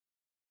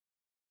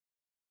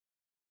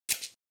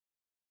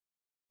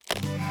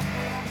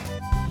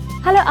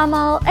Hallo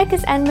almal, ek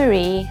is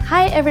Anne-Marie.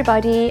 Hi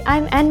everybody,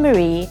 I'm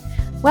Anne-Marie.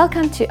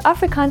 Welcome to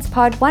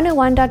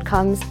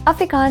AfrikaansPod101.com's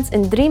Afrikaans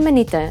in 3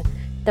 minute,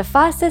 the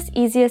fastest,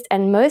 easiest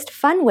and most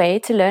fun way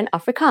to learn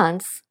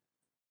Afrikaans.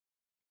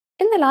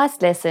 In the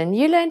last lesson,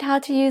 you learned how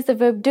to use the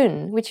verb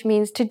doen, which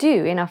means to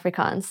do in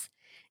Afrikaans.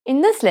 In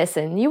this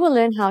lesson, you will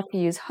learn how to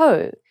use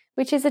ho,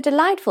 which is a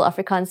delightful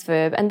Afrikaans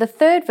verb and the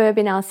third verb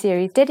in our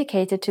series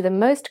dedicated to the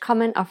most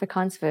common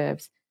Afrikaans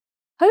verbs.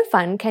 Hou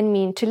van can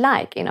mean to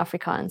like in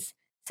Afrikaans.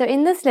 So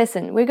in this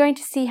lesson, we're going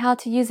to see how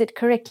to use it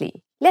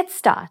correctly. Let's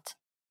start.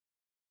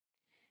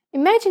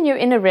 Imagine you're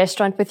in a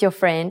restaurant with your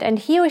friend and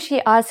he or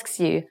she asks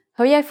you,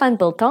 hou jy van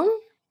biltong?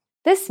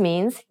 This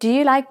means, do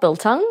you like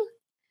biltong?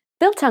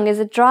 Biltong is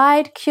a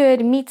dried,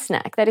 cured meat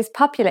snack that is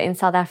popular in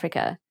South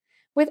Africa.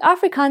 With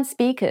Afrikaans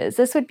speakers,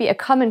 this would be a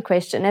common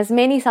question as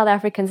many South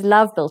Africans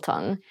love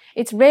biltong.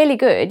 It's really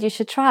good, you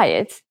should try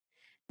it.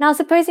 Now,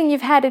 supposing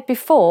you've had it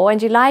before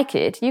and you like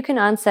it, you can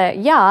answer,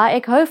 ja,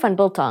 ek hou van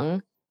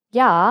biltong.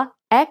 Ja,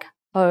 ek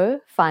hou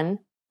van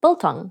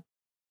biltong.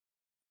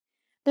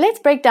 Let's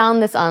break down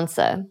this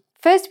answer.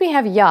 First, we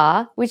have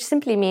ja, which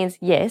simply means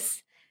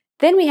yes.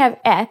 Then we have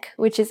ek,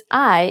 which is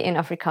I in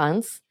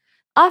Afrikaans.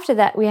 After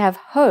that, we have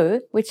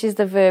hou, which is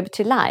the verb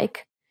to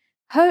like.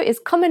 Hou is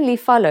commonly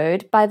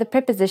followed by the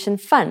preposition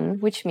van,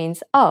 which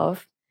means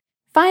of.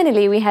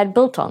 Finally, we had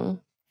biltong.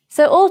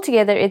 So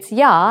altogether, it's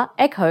ja,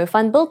 ek hou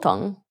van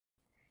biltong.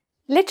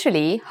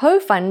 Literally, hou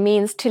van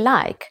means to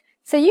like.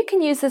 So you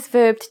can use this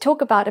verb to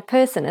talk about a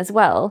person as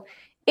well.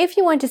 If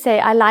you want to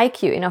say I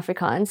like you in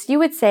Afrikaans, you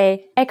would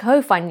say ek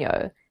hou van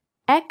jou.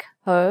 Ek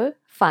hou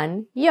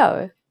van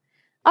jou.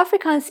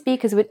 Afrikaans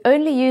speakers would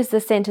only use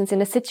this sentence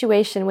in a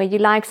situation where you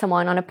like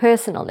someone on a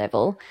personal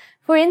level.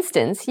 For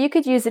instance, you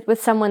could use it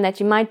with someone that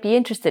you might be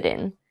interested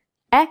in.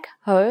 Ek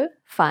hou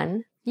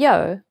van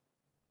jou.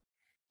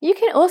 You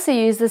can also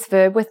use this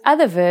verb with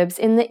other verbs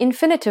in the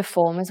infinitive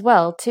form as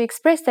well to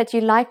express that you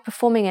like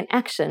performing an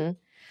action.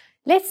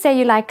 Let's say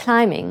you like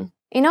climbing.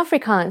 In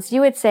Afrikaans, you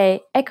would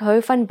say ek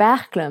hou van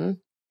bergklim.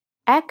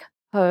 Ek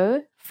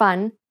hou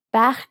van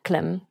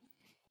bergklim.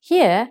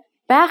 Here,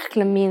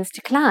 bergklim means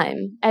to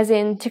climb, as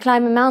in to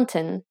climb a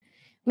mountain.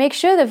 Make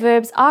sure the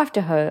verbs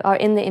after hou are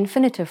in the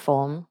infinitive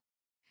form.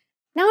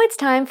 Now it's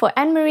time for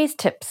Anne-Marie's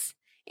tips.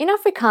 In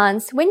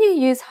Afrikaans, when you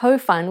use hou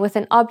van with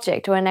an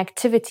object or an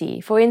activity,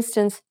 for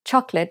instance,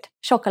 chocolate,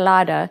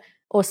 chocolade,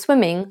 or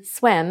swimming,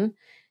 swam,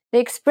 the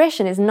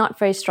expression is not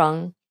very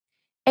strong.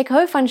 Ek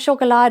hou van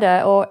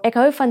chocolade or ek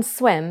hou van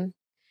swem.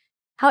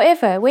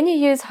 However, when you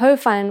use hou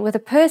van with a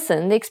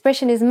person, the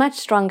expression is much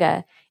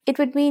stronger. It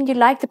would mean you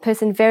like the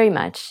person very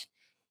much.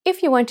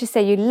 If you want to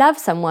say you love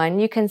someone,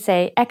 you can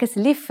say ek is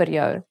lief vir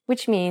jou,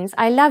 which means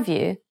I love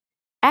you.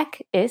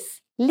 Ek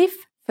is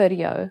lief vir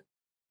jou.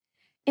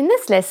 In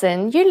this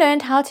lesson, you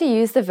learned how to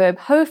use the verb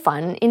hou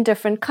van in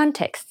different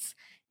contexts.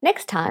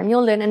 Next time,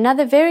 you'll learn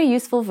another very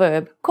useful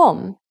verb,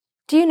 kom.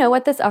 Do you know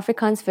what this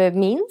Afrikaans verb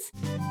means?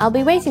 I'll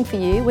be waiting for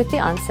you with the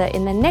answer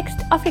in the next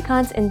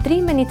Afrikaans in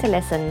 3 minute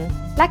lesson.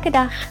 Lekker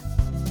dag!